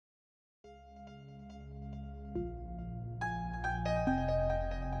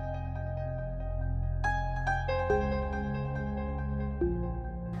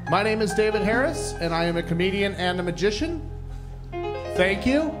My name is David Harris, and I am a comedian and a magician. Thank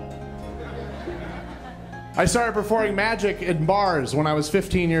you. I started performing magic in bars when I was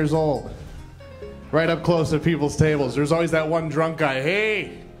 15 years old. Right up close at people's tables. There's always that one drunk guy.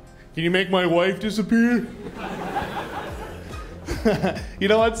 Hey, can you make my wife disappear? You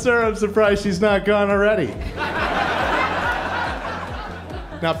know what, sir? I'm surprised she's not gone already.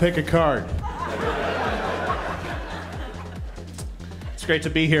 Now pick a card. It's great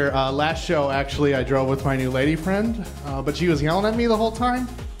to be here. Last show, actually, I drove with my new lady friend, but she was yelling at me the whole time.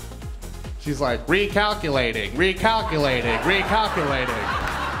 She's like, recalculating, recalculating, recalculating.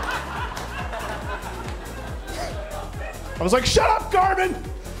 I was like, shut up, Garmin!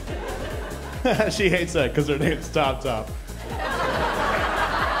 She hates that because her name's Top Top.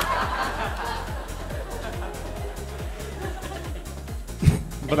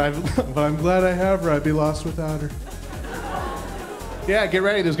 But I'm glad I have her. I'd be lost without her. Yeah, get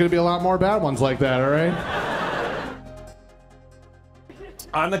ready. There's going to be a lot more bad ones like that, all right?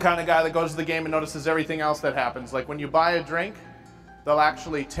 I'm the kind of guy that goes to the game and notices everything else that happens. Like when you buy a drink, they'll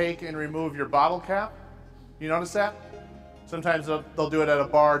actually take and remove your bottle cap. You notice that? Sometimes they'll do it at a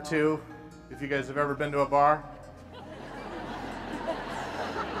bar too, if you guys have ever been to a bar.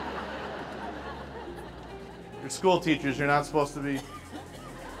 You're school teachers, you're not supposed to be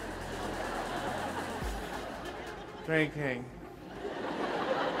drinking.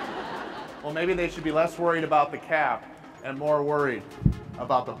 Well, maybe they should be less worried about the cap and more worried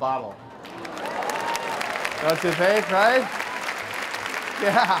about the bottle. Don't you think, right?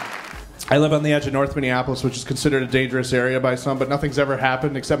 Yeah. I live on the edge of North Minneapolis, which is considered a dangerous area by some, but nothing's ever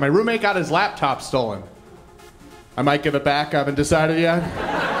happened except my roommate got his laptop stolen. I might give it back, I haven't decided yet.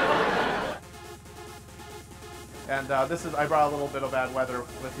 And I brought a little bit of bad weather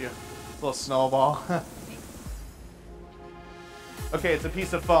with you. A little snowball. Okay, it's a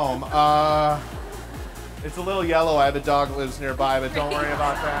piece of foam. It's a little yellow. I have a dog that lives nearby, but don't worry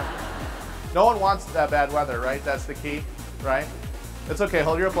about that. No one wants that bad weather, right? That's the key, right? It's okay,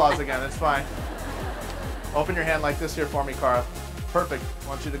 hold your applause again, it's fine. Open your hand like this here for me, Cara. Perfect. I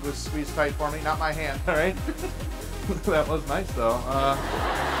want you to squeeze tight for me, not my hand, all right? That was nice, though.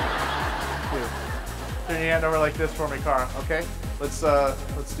 Cute. Turn your hand over like this for me, Cara, okay? Let's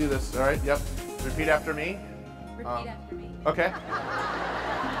do this, all right? Yep. Repeat after me. Repeat after me. Okay.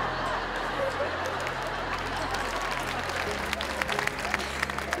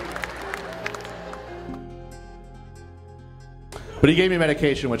 But he gave me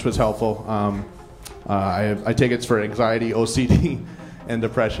medication, which was helpful. I take it for anxiety, OCD, and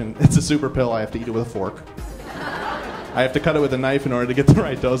depression. It's a super pill. I have to eat it with a fork. I have to cut it with a knife in order to get the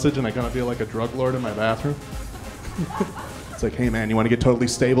right dosage, and I kind of feel like a drug lord in my bathroom. It's like, hey man, you want to get totally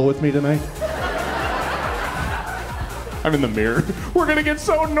stable with me tonight? I'm in the mirror. We're gonna get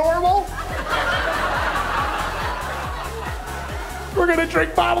so normal. We're gonna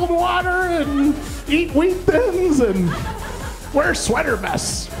drink bottled water and eat wheat thins and wear sweater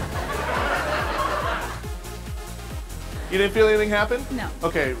vests. You didn't feel anything happen? No.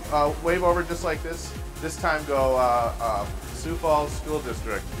 Okay, wave over just like this. This time go Sioux Falls School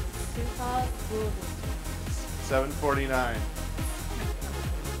District. Sioux Falls School District. 749.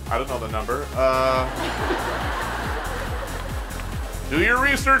 I don't know the number. Do your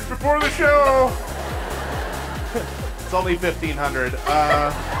research before the show. It's only 1,500.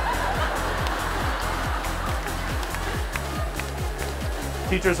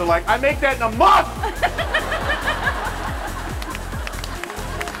 Teachers are like, I make that in a month!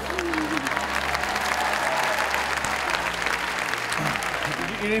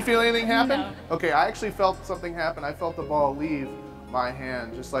 You didn't feel anything happen? No. Okay, I actually felt something happen. I felt the ball leave my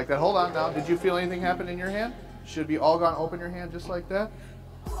hand, just like that. Hold on now. Did you feel anything happen in your hand? Should be all gone. Open your hand just like that.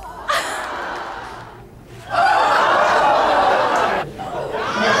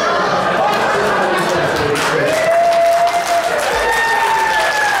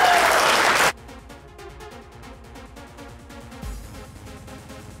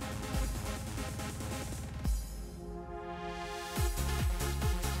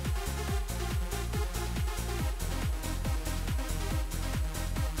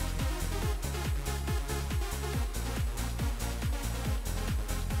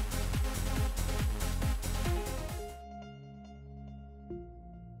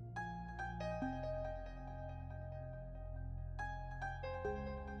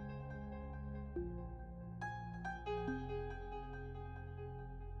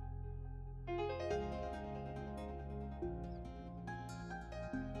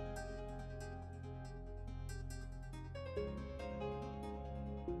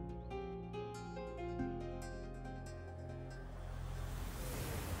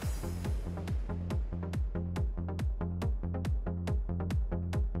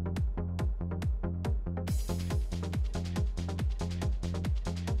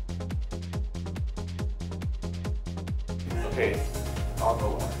 Okay, I'll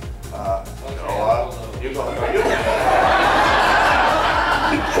go one. Noah, you go. No, you.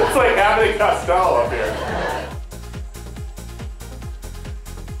 It's like Abbott and Costello up here.